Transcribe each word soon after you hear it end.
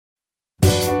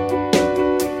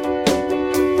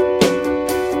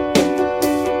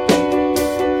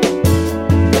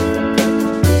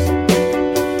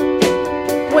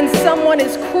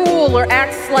or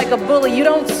acts like a bully, you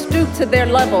don't stoop to their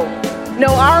level.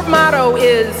 No, our motto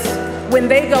is, when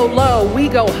they go low, we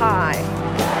go high.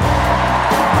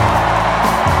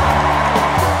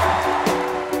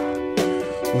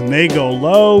 When they go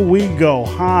low, we go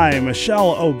high.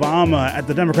 Michelle Obama at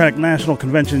the Democratic National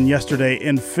Convention yesterday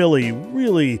in Philly,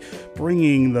 really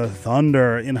bringing the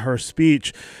thunder in her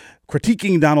speech,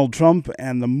 critiquing Donald Trump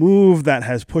and the move that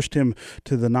has pushed him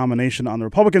to the nomination on the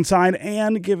Republican side,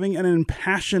 and giving an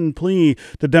impassioned plea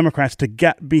to Democrats to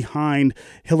get behind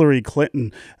Hillary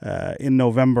Clinton in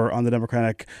November on the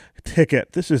Democratic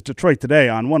ticket. This is Detroit Today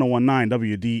on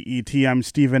 101.9 WDET. I'm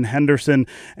Stephen Henderson,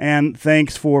 and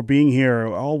thanks for being here.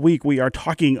 All week we are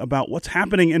talking about what's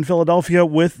happening in Philadelphia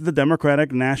with the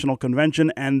Democratic National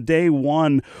Convention, and day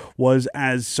one was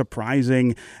as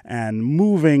surprising and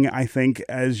moving, I think,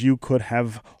 as you could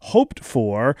have hoped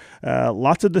for.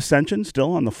 Lots of dissension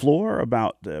still on the floor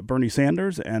about Bernie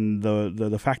Sanders and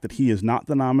the fact that he is not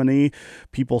the nominee.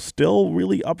 People still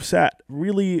really upset,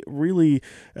 really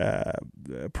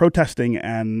protesting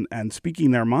and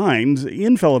speaking their minds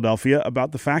in Philadelphia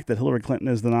about the fact that Hillary Clinton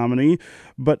is the nominee.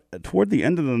 But toward the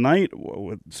end of the night,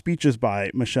 with speeches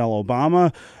by Michelle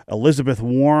Obama, Elizabeth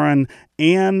Warren,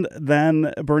 and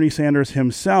then Bernie Sanders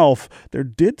himself, there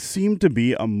did seem to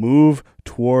be a move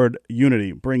toward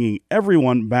unity, bringing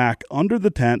everyone back under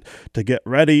the tent to get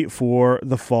ready for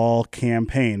the fall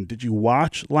campaign. Did you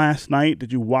watch last night?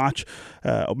 Did you watch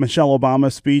Michelle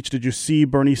Obama's speech? Did you see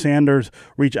Bernie Sanders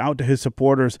reach out to his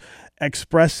supporters,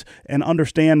 express and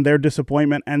understand their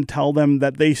disappointment, and tell them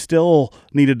that they still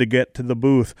needed to get to the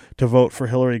booth to vote for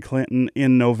Hillary Clinton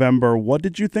in November? What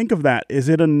did you think of that? Is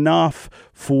it enough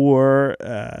for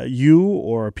you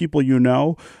or people you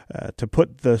know to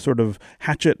put the sort of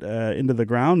hatchet into the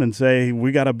ground and say,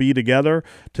 we got to be together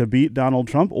to beat Donald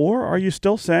Trump? Or are you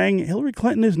still saying Hillary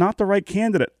Clinton is not the right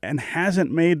candidate and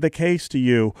hasn't made the case to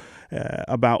you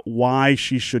about why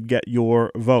she should get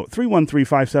your vote?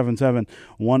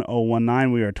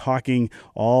 313-577-1019. We are talking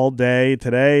all day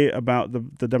today about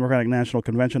the Democratic National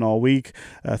Convention all week.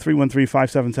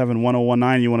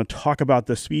 313-577-1019. You want to talk about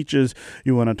the speeches.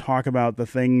 You want to talk about the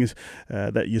things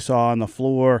that you saw on the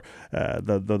floor,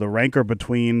 the rancor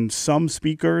between some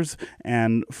speakers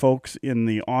and folks in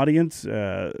the audience.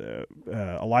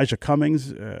 Elijah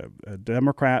Cummings, a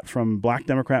black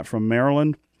Democrat from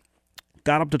Maryland,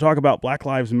 got up to talk about Black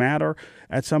Lives Matter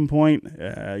at some point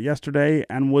yesterday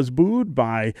and was booed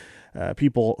by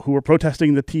people who were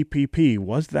protesting the TPP.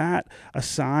 Was that a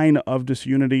sign of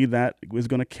disunity that was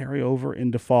going to carry over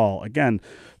into fall? Again,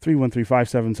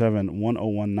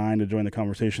 313-577-1019 to join the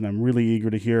conversation. I'm really eager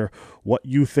to hear what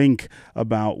you think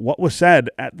about what was said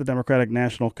at the Democratic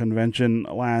National Convention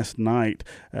last night.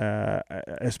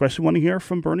 Especially want to hear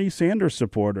from Bernie Sanders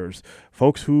supporters,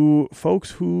 folks who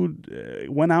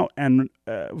went out and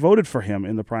voted for him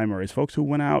in the primaries, folks who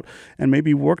went out and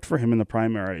maybe worked for him in the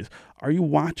primaries. Are you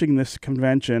watching this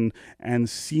convention and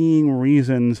seeing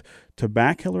reasons to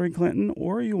back Hillary Clinton,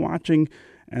 or are you watching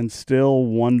and still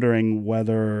wondering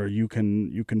whether you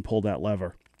can pull that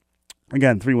lever?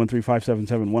 Again,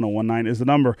 313-577-1019 is the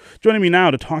number. Joining me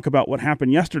now to talk about what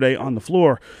happened yesterday on the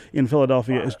floor in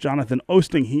Philadelphia is Jonathan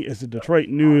Oosting. He is a Detroit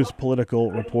News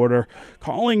political reporter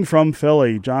calling from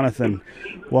Philly. Jonathan,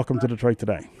 welcome to Detroit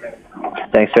Today.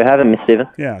 Thanks for having me, Stephen.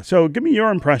 Yeah, so give me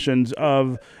your impressions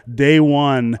of day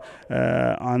one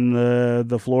on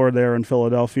the floor there in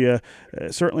Philadelphia.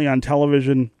 Certainly on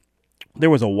television, there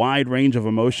was a wide range of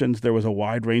emotions. There was a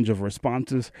wide range of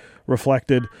responses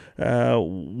reflected.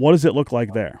 What does it look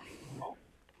like there?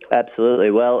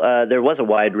 Absolutely. Well, there was a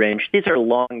wide range. These are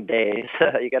long days.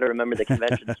 You got to remember the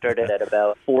convention started at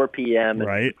about 4 p.m.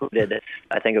 and concluded,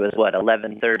 I think it was,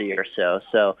 11:30 or so.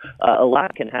 So a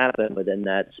lot can happen within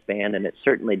that span, and it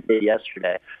certainly did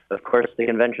yesterday. Of course, the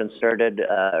convention started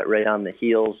right on the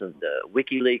heels of the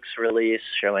WikiLeaks release,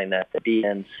 showing that the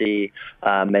DNC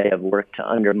may have worked to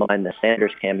undermine the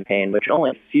Sanders campaign, which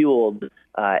only fueled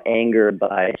anger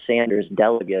by Sanders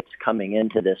delegates coming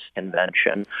into this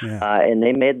convention. And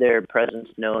they made their presence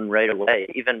known right away,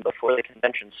 even before the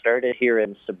convention started here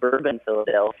in suburban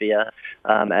Philadelphia.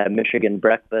 At Michigan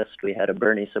Breakfast, we had a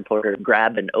Bernie supporter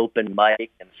grab an open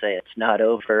mic and say it's not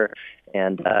over,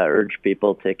 and urge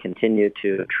people to continue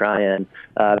to try and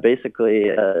basically,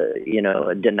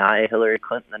 deny Hillary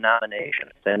Clinton the nomination.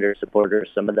 Sanders supporters,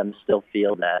 some of them still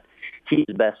feel that he's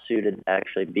best suited to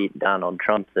actually beat Donald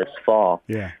Trump this fall.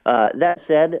 Yeah. That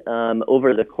said,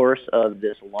 over the course of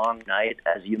this long night,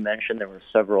 as you mentioned, there were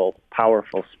several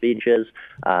powerful speeches.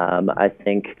 I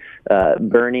think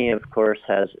Bernie, of course,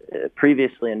 has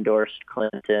previously endorsed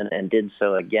Clinton and did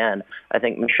so again. I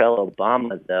think Michelle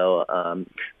Obama, though,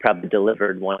 probably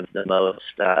delivered one of the most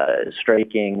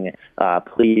striking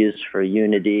pleas for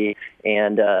unity.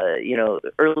 And,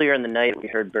 earlier in the night, we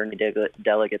heard Bernie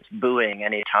delegates booing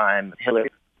anytime Hillary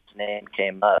Clinton's name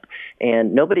came up.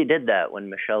 And nobody did that when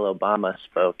Michelle Obama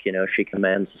spoke. She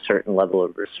commands a certain level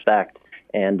of respect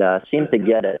and seemed to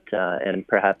get it, and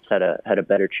perhaps had a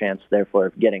better chance, therefore,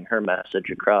 of getting her message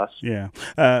across. Yeah.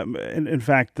 In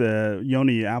fact,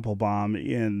 Yoni Applebaum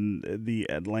in The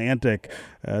Atlantic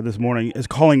this morning is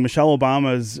calling Michelle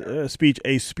Obama's speech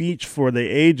a speech for the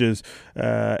ages,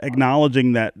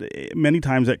 acknowledging that many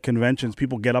times at conventions,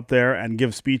 people get up there and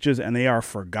give speeches, and they are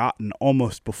forgotten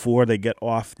almost before they get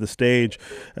off the stage.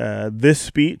 This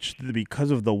speech,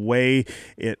 because of the way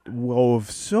it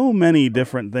wove so many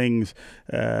different things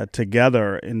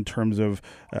together in terms of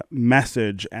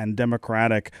message and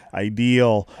democratic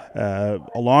ideal,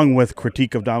 along with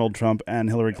critique of Donald Trump and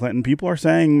Hillary Clinton, people are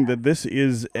saying that this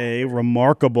is a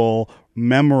remarkable,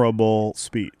 memorable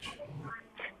speech.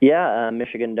 Yeah,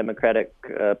 Michigan Democratic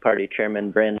Party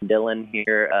Chairman Brandon Dillon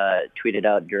here tweeted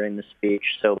out during the speech,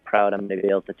 "So proud I'm going to be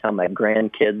able to tell my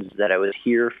grandkids that I was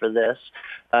here for this."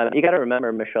 You got to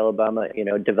remember, Michelle Obama,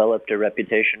 developed a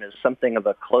reputation as something of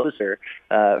a closer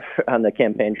on the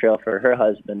campaign trail for her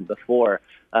husband before.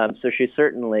 So she's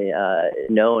certainly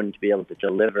known to be able to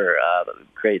deliver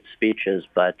great speeches,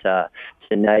 but last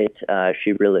night,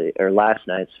 she really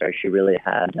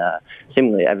had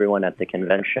seemingly everyone at the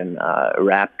convention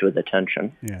wrapped with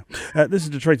attention. Yeah. This is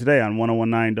Detroit Today on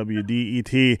 101.9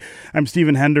 WDET. I'm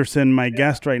Stephen Henderson. My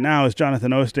guest right now is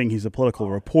Jonathan Oosting. He's a political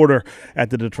reporter at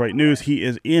the Detroit News. He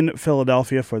is in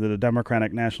Philadelphia for the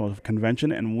Democratic National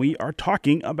Convention, and we are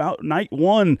talking about night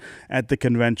one at the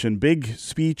convention. Big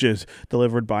speeches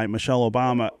delivered by Michelle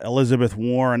Obama, Elizabeth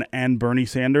Warren, and Bernie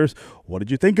Sanders. What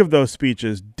did you think of those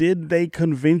speeches? Did they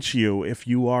convince you, if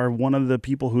you are one of the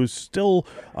people who's still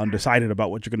undecided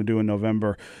about what you're going to do in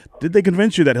November? Did they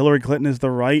convince you that Hillary Clinton is the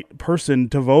right person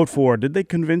to vote for? Did they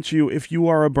convince you, if you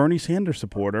are a Bernie Sanders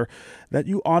supporter, that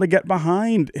you ought to get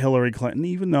behind Hillary Clinton,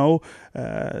 even though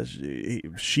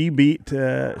she beat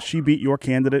your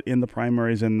candidate in the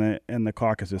primaries and the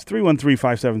caucuses?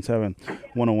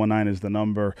 313-577-1019 is the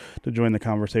number to join the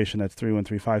conversation. That's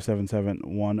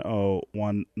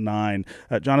 313-577-1019.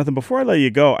 Jonathan, before I let you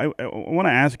go, I want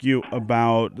to ask you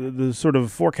about the sort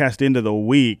of forecast into the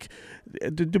week.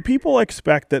 Do people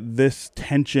expect that this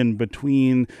tension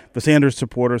between the Sanders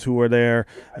supporters who are there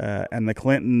and the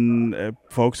Clinton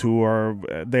folks who are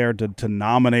there to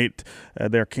nominate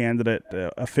their candidate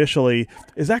officially,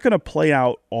 is that going to play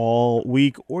out all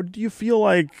week? Or do you feel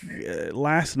like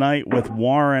last night with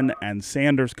Warren and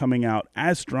Sanders coming out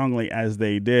as strongly as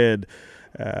they did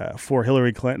for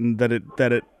Hillary Clinton that it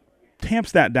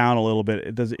tamps that down a little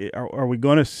bit? Are we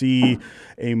going to see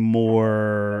a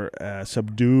more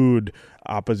subdued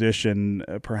opposition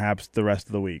perhaps the rest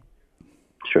of the week?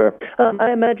 Sure.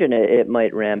 I imagine it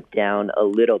might ramp down a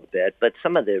little bit, but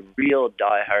some of the real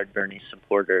diehard Bernie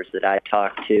supporters that I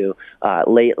talked to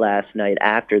late last night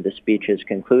after the speeches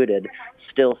concluded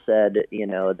still said,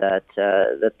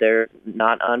 that they're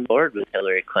not on board with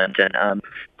Hillary Clinton.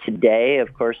 Today,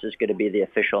 of course, is going to be the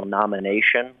official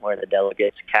nomination where the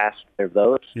delegates cast their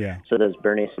votes. Yeah. So those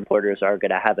Bernie supporters are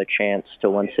going to have a chance to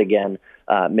once again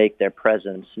make their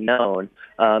presence known.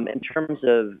 In terms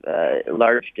of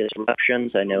large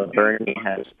disruptions, I know Bernie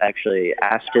has actually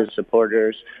asked his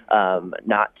supporters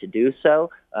not to do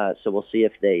so. So we'll see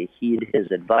if they heed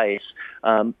his advice.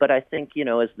 But I think,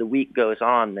 as the week goes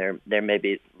on, there may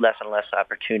be less and less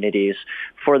opportunities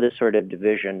for this sort of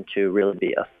division to really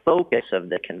be a focus of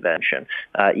the convention.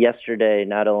 Yesterday,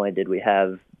 not only did we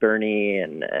have Bernie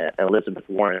and Elizabeth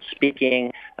Warren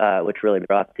speaking, which really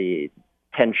brought the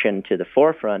tension to the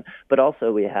forefront, but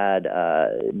also we had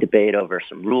debate over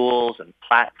some rules and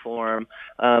platform,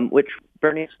 which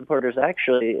Bernie supporters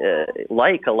actually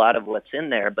like a lot of what's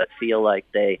in there, but feel like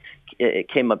it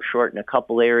came up short in a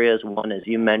couple areas. One, as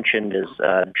you mentioned, is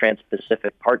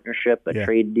Trans-Pacific Partnership, a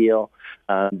trade deal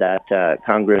that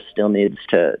Congress still needs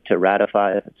to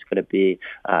ratify if it's going to be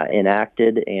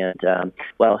enacted. And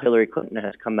while Hillary Clinton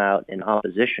has come out in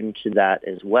opposition to that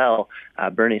as well,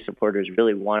 Bernie supporters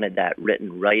really wanted that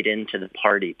written right into the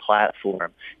party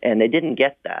platform. And they didn't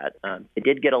get that. They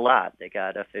did get a lot. They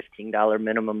got a $15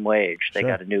 minimum wage. They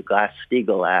got a new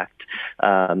Glass-Steagall Act.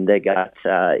 They got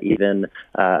even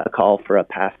a call for a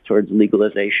path towards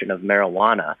legalization of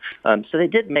marijuana. So they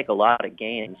did make a lot of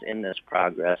gains in this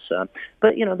progress.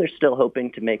 But, they're still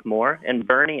hoping to make more. And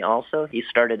Bernie also, he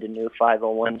started a new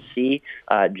 501c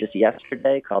just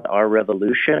yesterday called Our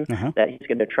Revolution, that he's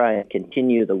going to try and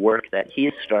continue the work that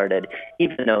he's started,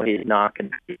 even though he's not going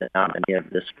to be the nominee of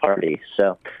this party.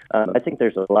 So I think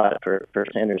there's a lot for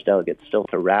Sanders delegates still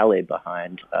to rally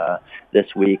behind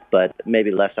this week, but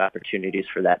maybe less opportunities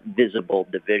for that visible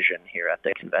division here at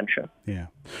the convention. Yeah.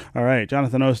 All right.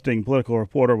 Jonathan Oosting, political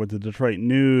reporter with the Detroit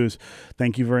News.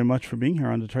 Thank you very much for being here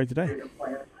on Detroit Today.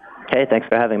 Hey, thanks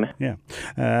for having me. Yeah.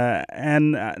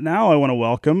 And now I want to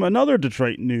welcome another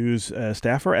Detroit News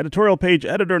staffer. Editorial page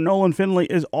editor Nolan Finley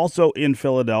is also in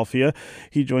Philadelphia.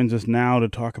 He joins us now to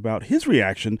talk about his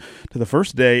reaction to the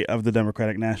first day of the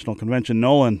Democratic National Convention.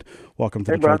 Nolan, welcome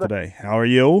to Detroit Today. How are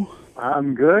you?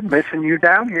 I'm good. Missing you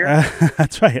down here.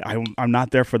 That's right. I'm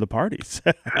not there for the parties.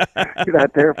 You're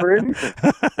not there for anything.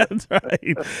 That's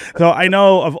right. So I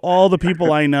know of all the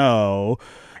people I know,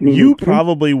 you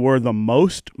probably were the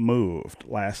most moved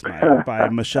last night by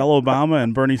Michelle Obama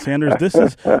and Bernie Sanders. This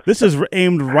is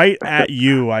aimed right at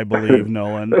you, I believe,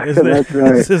 Nolan. Is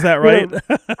that right?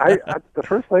 The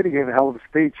First Lady gave a hell of a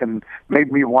speech and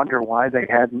made me wonder why they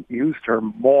hadn't used her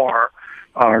more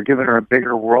or given her a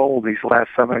bigger role these last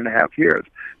 7.5 years.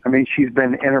 I mean, she's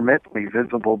been intermittently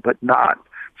visible, but not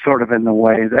sort of in the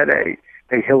way that a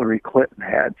Hillary Clinton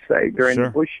had, say, during the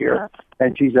Bush year.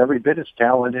 And she's every bit as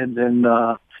talented and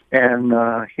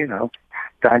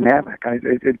dynamic.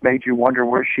 It made you wonder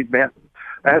where she'd been.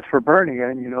 As for Bernie,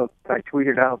 and I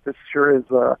tweeted out, this sure is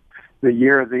the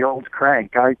year of the old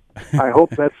crank. I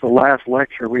hope that's the last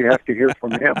lecture we have to hear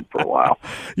from him for a while.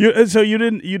 So you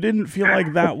didn't feel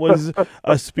like that was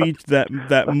a speech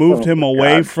that moved him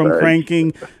away from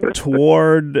cranking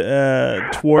toward Hillary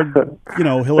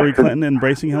Clinton,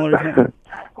 embracing Hillary Clinton?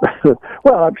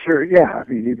 Well, I'm sure. Yeah, I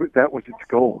mean that was its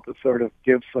goal, to sort of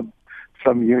give some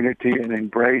unity and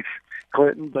embrace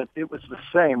Clinton, but it was the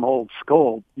same old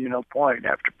scold, point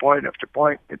after point after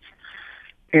point. It's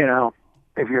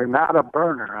if you're not a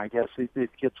burner, I guess it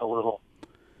gets a little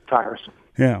tiresome.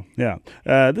 Yeah.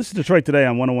 This is Detroit Today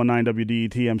on 101.9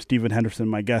 WDET. I'm Stephen Henderson.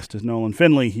 My guest is Nolan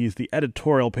Finley. He's the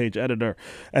editorial page editor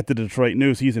at the Detroit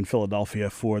News. He's in Philadelphia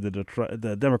for the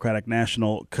Democratic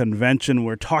National Convention.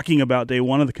 We're talking about day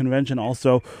one of the convention,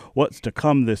 also what's to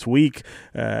come this week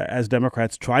as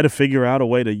Democrats try to figure out a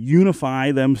way to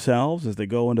unify themselves as they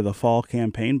go into the fall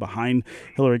campaign behind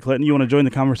Hillary Clinton. You want to join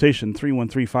the conversation,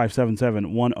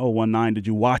 313-577-1019. Did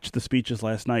you watch the speeches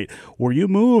last night? Were you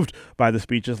moved by the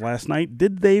speeches last night?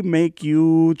 Did they make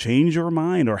you change your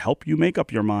mind or help you make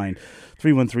up your mind?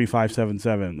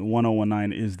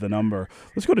 313-577-1019 is the number.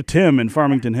 Let's go to Tim in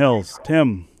Farmington Hills.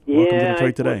 Tim, welcome to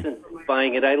Detroit Today. I wasn't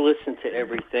buying it. I listened to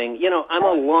everything.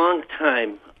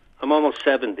 I'm almost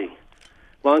 70,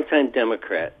 long-time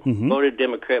Democrat. Voted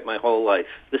Democrat my whole life.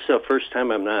 This is the first time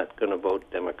I'm not going to vote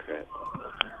Democrat.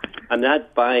 I'm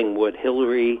not buying what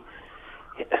Hillary...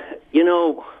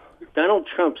 Donald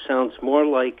Trump sounds more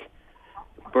like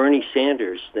Bernie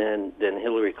Sanders than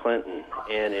Hillary Clinton,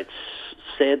 and it's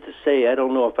sad to say I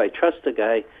don't know if I trust the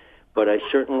guy, but I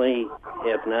certainly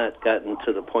have not gotten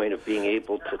to the point of being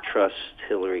able to trust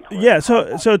Hillary Clinton. Yeah,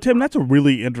 so Tim, that's a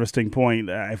really interesting point.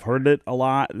 I've heard it a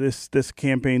lot this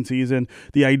campaign season.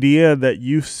 The idea that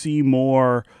you see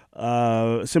more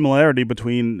similarity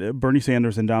between Bernie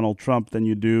Sanders and Donald Trump than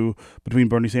you do between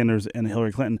Bernie Sanders and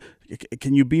Hillary Clinton.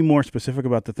 Can you be more specific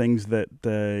about the things that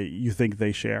you think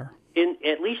they share?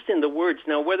 At least in the words.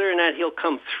 Now, whether or not he'll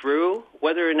come through,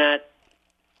 whether or not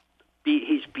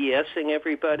he's BSing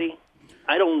everybody,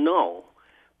 I don't know.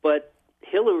 But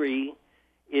Hillary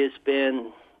has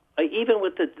been, even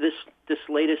with this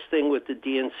latest thing with the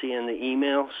DNC and the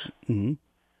emails,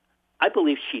 I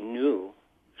believe she knew.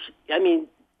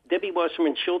 Debbie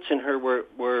Wasserman Schultz and her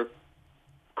were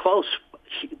close.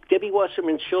 Debbie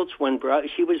Wasserman Schultz, when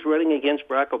she was running against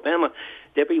Barack Obama,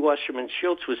 Debbie Wasserman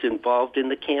Schultz was involved in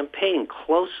the campaign,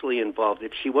 closely involved.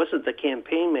 If she wasn't the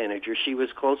campaign manager, she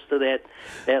was close to that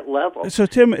level. So,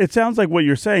 Tim, it sounds like what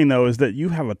you're saying, though, is that you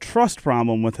have a trust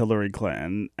problem with Hillary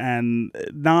Clinton and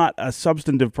not a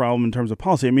substantive problem in terms of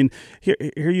policy. I mean,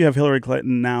 here you have Hillary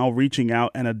Clinton now reaching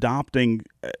out and adopting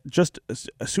just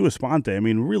a sua sponte,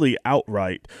 really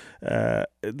outright,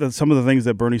 some of the things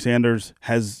that Bernie Sanders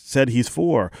has said he's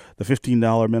for. The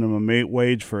 $15 minimum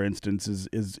wage, for instance,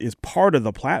 is part of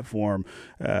the platform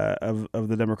of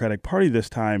the Democratic Party this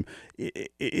time.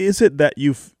 Is it that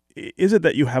you is it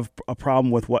that you have a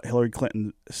problem with what Hillary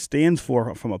Clinton stands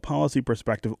for from a policy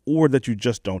perspective, or that you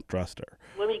just don't trust her?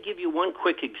 Let me give you one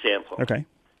quick example. Okay.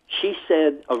 She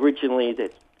said originally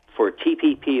that for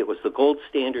TPP it was the gold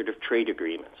standard of trade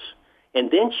agreements.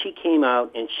 And then she came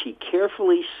out and she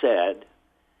carefully said,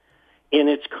 in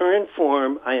its current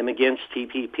form, I am against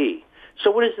TPP.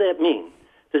 So what does that mean?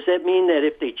 Does that mean that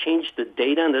if they change the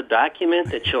date on the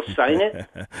document that she'll sign it?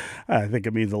 I think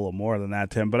it means a little more than that,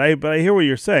 Tim. But I hear what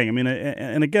you're saying. I mean,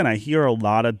 and again, I hear a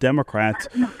lot of Democrats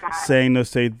saying those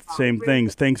same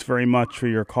things. Thanks very much for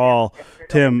your call,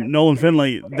 Tim. Nolan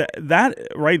Finley, that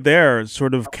right there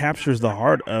sort of captures the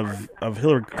heart of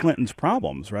Hillary Clinton's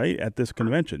problems, right, at this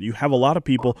convention. You have a lot of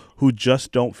people who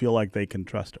just don't feel like they can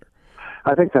trust her.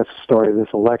 I think that's the story of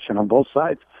this election on both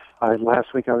sides.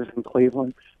 Last week I was in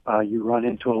Cleveland. You run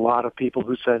into a lot of people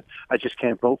who said, I just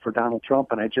can't vote for Donald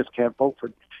Trump and I just can't vote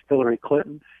for Hillary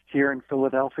Clinton. Here in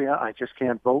Philadelphia, I just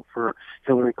can't vote for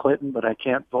Hillary Clinton, but I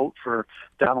can't vote for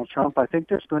Donald Trump. I think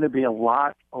there's going to be a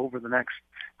lot over the next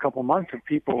couple months of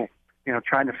people,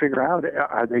 trying to figure out,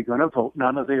 are they going to vote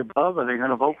none of the above? Are they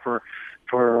going to vote for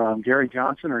Gary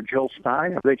Johnson or Jill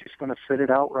Stein? Are they just going to sit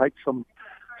it out, write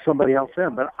somebody else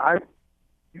in? But I've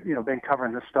been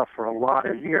covering this stuff for a lot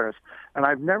of years, and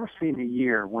I've never seen a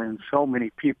year when so many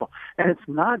people, and it's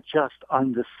not just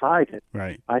undecided.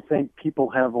 Right. I think people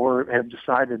have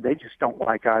decided they just don't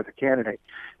like either candidate,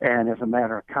 and as a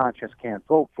matter of conscience can't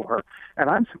vote for her. And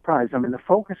I'm surprised. I mean, the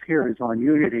focus here is on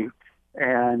unity,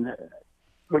 and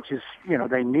which is,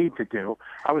 they need to do.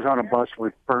 I was on a bus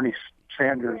with Bernie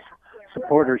Sanders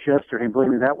supporters yesterday, and believe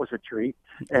me, that was a treat.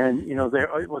 And,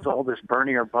 there it was all this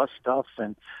Bernie or bust stuff,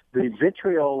 and the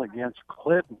vitriol against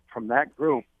Clinton from that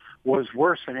group was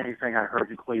worse than anything I heard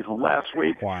in Cleveland last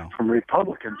week. Wow. From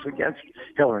Republicans against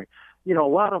Hillary. A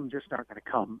lot of them just aren't going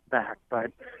to come back,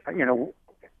 but,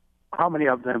 how many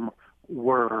of them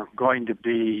were going to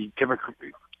be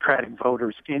Democratic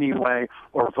voters anyway,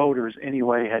 or voters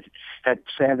anyway, had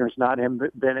Sanders not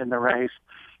been in the race?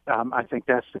 I think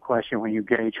that's the question when you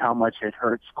gauge how much it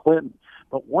hurts Clinton.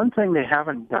 But one thing they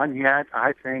haven't done yet,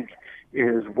 I think,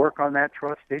 is work on that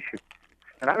trust issue.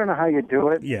 And I don't know how you do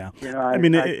it. Yeah. I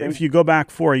think if you go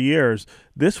back 4 years,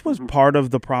 this was part of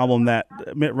the problem that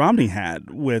Mitt Romney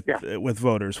had with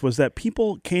voters, was that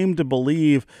people came to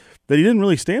believe that he didn't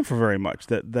really stand for very much,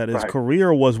 that his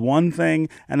career was one thing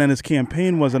and then his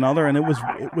campaign was another, and it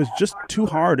was just too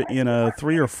hard in a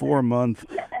 3 or 4 month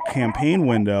campaign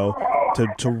window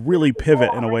to really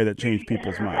pivot in a way that changed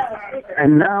people's minds.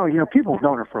 And now, people have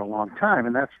known her for a long time,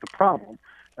 and that's the problem.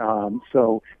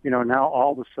 So, now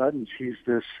all of a sudden she's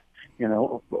this,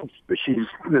 she's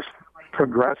this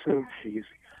progressive. She's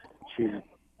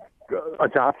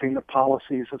adopting the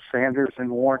policies of Sanders and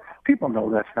Warren. People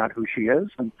know that's not who she is,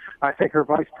 and I think her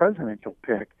vice presidential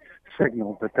pick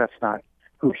signaled that that's not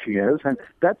who she is, and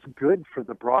that's good for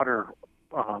the broader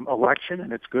election,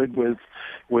 and it's good with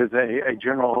a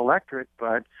general electorate.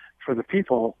 But for the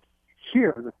people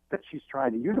here that she's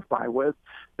trying to unify with,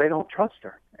 they don't trust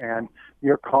her. And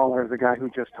your caller, the guy who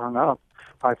just hung up,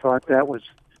 I thought that was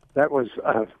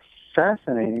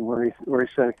fascinating, where he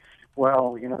said,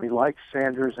 well, he likes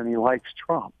Sanders and he likes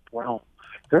Trump. Well,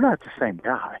 they're not the same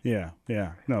guy. Yeah.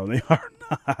 No, they are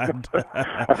not.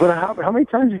 But how many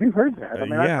times have you heard that? I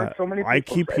mean, I've heard so many people I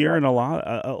keep hearing a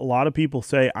lot of people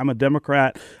say, I'm a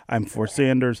Democrat, I'm for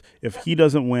Sanders. If he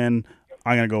doesn't win,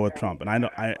 I'm going to go with Trump. And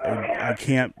I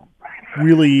can't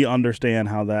really understand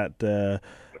how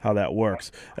that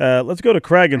works. Let's go to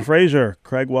Craig and Fraser.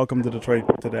 Craig, welcome to Detroit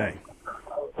Today.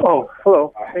 Oh,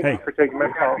 hello. Thank Hey. you for taking my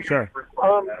call. Sure.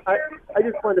 I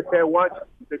just wanted to say I watched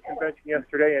the convention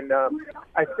yesterday, and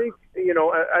I think,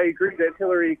 I agree that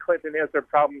Hillary Clinton has her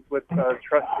problems with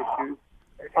trust issues.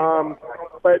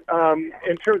 But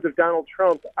in terms of Donald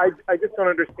Trump, I just don't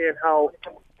understand how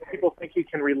people think he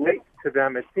can relate to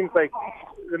them. It seems like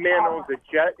the man owns a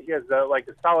jet. He has a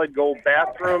solid gold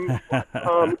bathroom.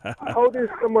 How does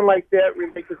someone like that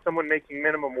relate to someone making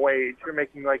minimum wage or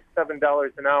making like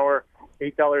 $7 an hour,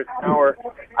 $8 an hour?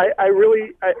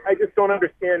 I just don't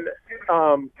understand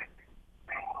how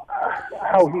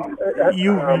he.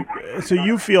 So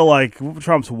you feel like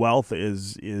Trump's wealth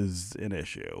is an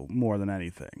issue more than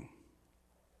anything?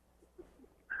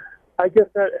 I guess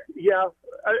that, yeah.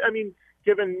 I mean,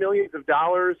 given millions of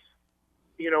dollars,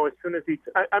 as soon as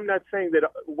I'm not saying that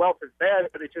wealth is bad,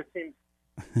 but it just seems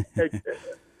to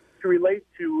relate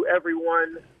to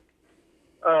everyone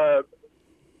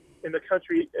in the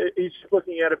country. He's just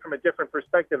looking at it from a different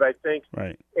perspective, I think.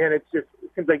 Right. And it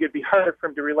seems like it'd be harder for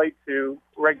him to relate to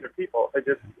regular people.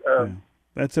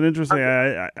 That's an interesting.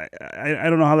 I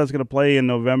don't know how that's going to play in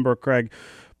November, Craig.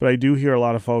 But I do hear a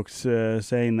lot of folks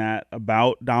saying that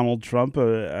about Donald Trump.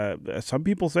 Some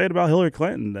people say it about Hillary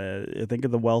Clinton. Think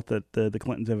of the wealth that the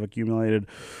Clintons have accumulated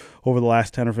over the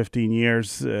last 10 or 15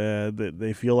 years.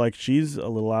 They feel like she's a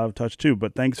little out of touch, too.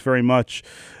 But thanks very much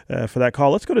for that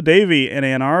call. Let's go to Davey in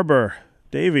Ann Arbor.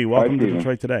 Davey, welcome to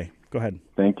Detroit Today. Go ahead.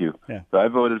 Thank you. Yeah. So I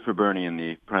voted for Bernie in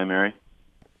the primary.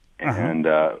 And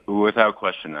without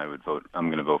question, I'm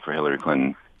going to vote for Hillary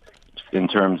Clinton. In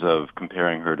terms of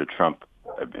comparing her to Trump,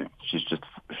 I mean, she's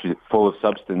full of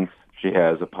substance. She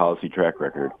has a policy track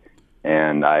record.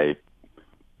 And I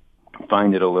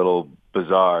find it a little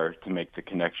bizarre to make the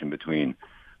connection between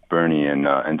Bernie and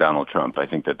Donald Trump. I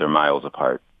think that they're miles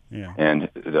apart. Yeah. And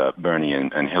Bernie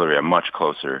and Hillary are much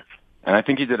closer. And I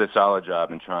think he did a solid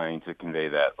job in trying to convey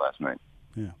that last night.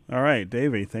 Yeah. All right,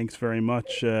 Davey, thanks very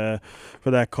much for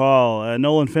that call.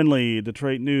 Nolan Finley,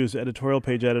 Detroit News editorial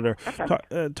page editor.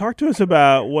 Talk to us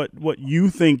about what you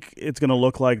think it's going to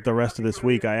look like the rest of this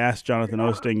week. I asked Jonathan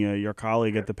Oosting, your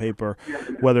colleague at the paper,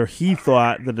 whether he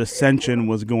thought the dissension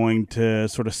was going to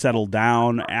sort of settle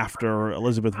down after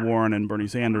Elizabeth Warren and Bernie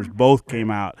Sanders both came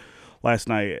out last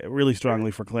night really strongly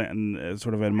for Clinton,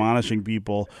 sort of admonishing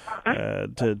people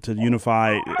to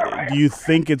unify. Do you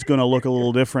think it's going to look a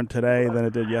little different today than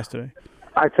it did yesterday?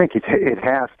 I think it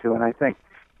has to, and I think,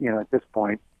 at this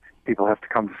point, people have to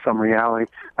come to some reality.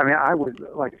 I mean,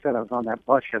 like I said, I was on that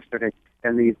bus yesterday,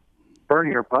 and the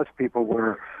Bernier bus people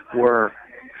were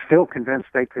still convinced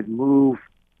they could move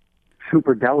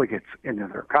super delegates into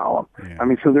their column. Yeah. I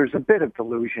mean, so there's a bit of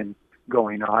delusion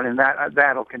going on, and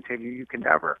that'll continue. You can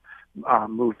never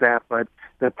move that, but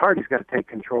the party's got to take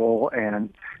control.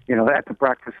 And at the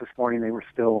breakfast this morning, they were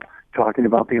still talking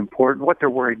about what they're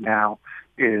worried now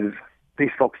is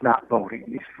these folks not voting,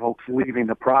 these folks leaving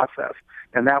the process.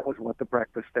 And that was what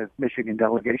the Michigan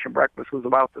delegation breakfast was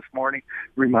about this morning,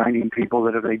 reminding people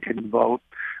that if they didn't vote,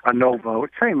 a no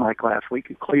vote, same like last week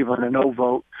in Cleveland, a no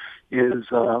vote is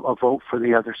a vote for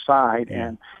the other side. Yeah.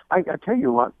 And I tell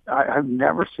you what, I've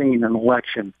never seen an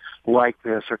election like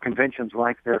this or conventions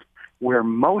like this where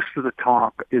most of the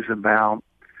talk is about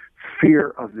fear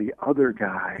of the other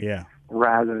guy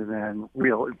rather than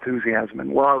real enthusiasm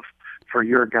and love for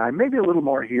your guy. Maybe a little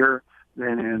more here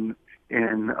than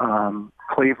in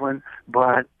Cleveland,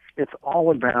 but it's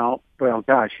all about, well,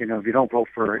 gosh, if you don't vote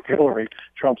for Hillary,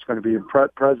 Trump's going to be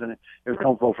president. If you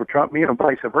don't vote for Trump,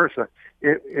 vice versa.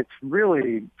 It's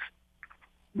really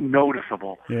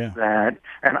noticeable that,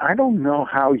 and I don't know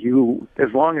how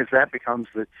as long as that becomes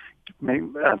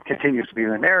continues to be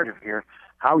the narrative here,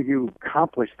 how you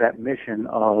accomplish that mission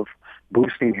of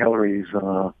boosting Hillary's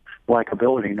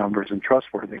likability numbers and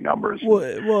trustworthy numbers.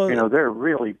 Well, they're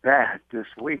really bad this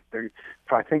week.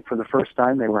 I think for the first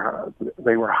time they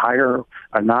were higher,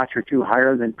 a notch or two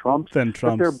higher than Trump's.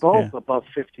 But they're both above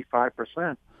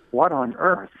 55%. What on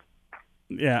earth?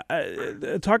 Yeah,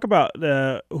 talk about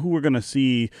who we're going to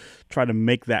see try to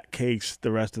make that case the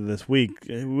rest of this week.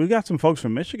 We've got some folks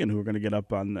from Michigan who are going to get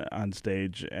up on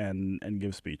stage and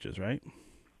give speeches, right?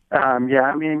 I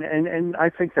mean, and I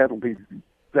think that'll be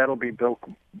Bill,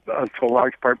 to a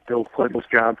large part, Bill Clinton's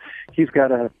job. He's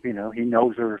got he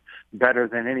knows her better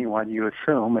than anyone, you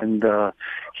assume, and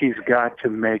he's got to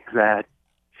make that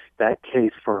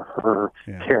case for her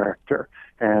character.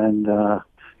 And,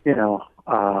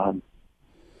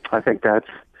 I think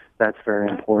that's very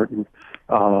important.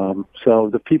 So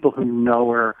the people who know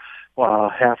her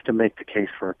have to make the case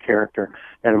for her character.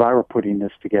 And if I were putting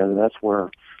this together, that's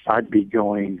where I'd be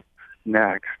going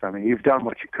next. I mean, you've done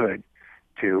what you could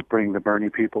to bring the Bernie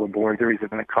people aboard. They're either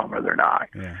going to come or they're not.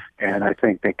 Yeah. And I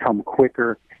think they come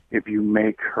quicker if you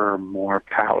make her more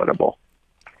palatable.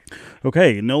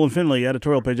 Okay, Nolan Finley,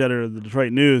 editorial page editor of the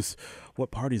Detroit News.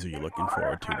 What parties are you looking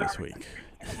forward to this week?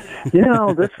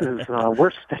 This is,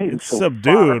 we're staying it's so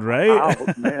subdued, far right?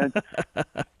 Out, man.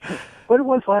 But it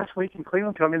was last week in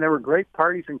Cleveland. I mean, there were great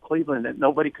parties in Cleveland that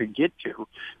nobody could get to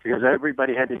because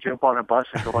everybody had to jump on a bus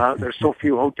and go out. There's so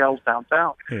few hotels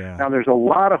downtown. Yeah. Now, there's a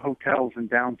lot of hotels in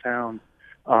downtown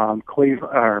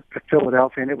Cleveland or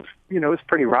Philadelphia, and it was, it was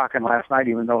pretty rocking last night,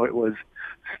 even though it was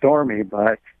stormy.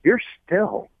 But you're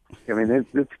still,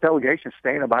 this delegation's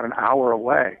staying about an hour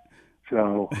away.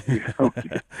 So,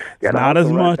 it's not as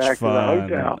much fun.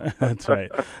 That's right.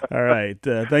 All right.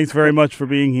 Thanks very much for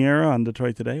being here on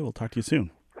Detroit Today. We'll talk to you soon.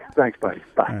 Thanks, buddy.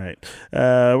 Bye. All right.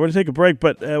 We're going to take a break,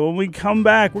 but when we come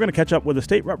back, we're going to catch up with a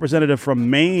state representative from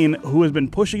Maine who has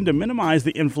been pushing to minimize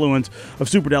the influence of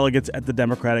superdelegates at the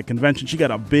Democratic Convention. She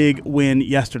got a big win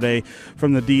yesterday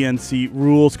from the DNC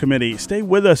Rules Committee. Stay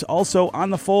with us also on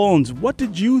the phones. What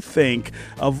did you think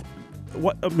of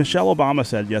what Michelle Obama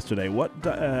said yesterday, what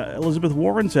Elizabeth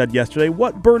Warren said yesterday,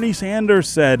 what Bernie Sanders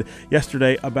said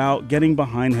yesterday about getting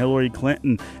behind Hillary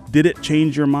Clinton. Did it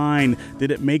change your mind?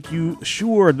 Did it make you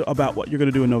sure about what you're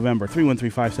going to do in November?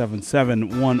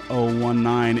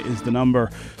 313-577-1019 is the number.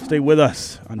 Stay with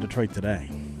us on Detroit Today.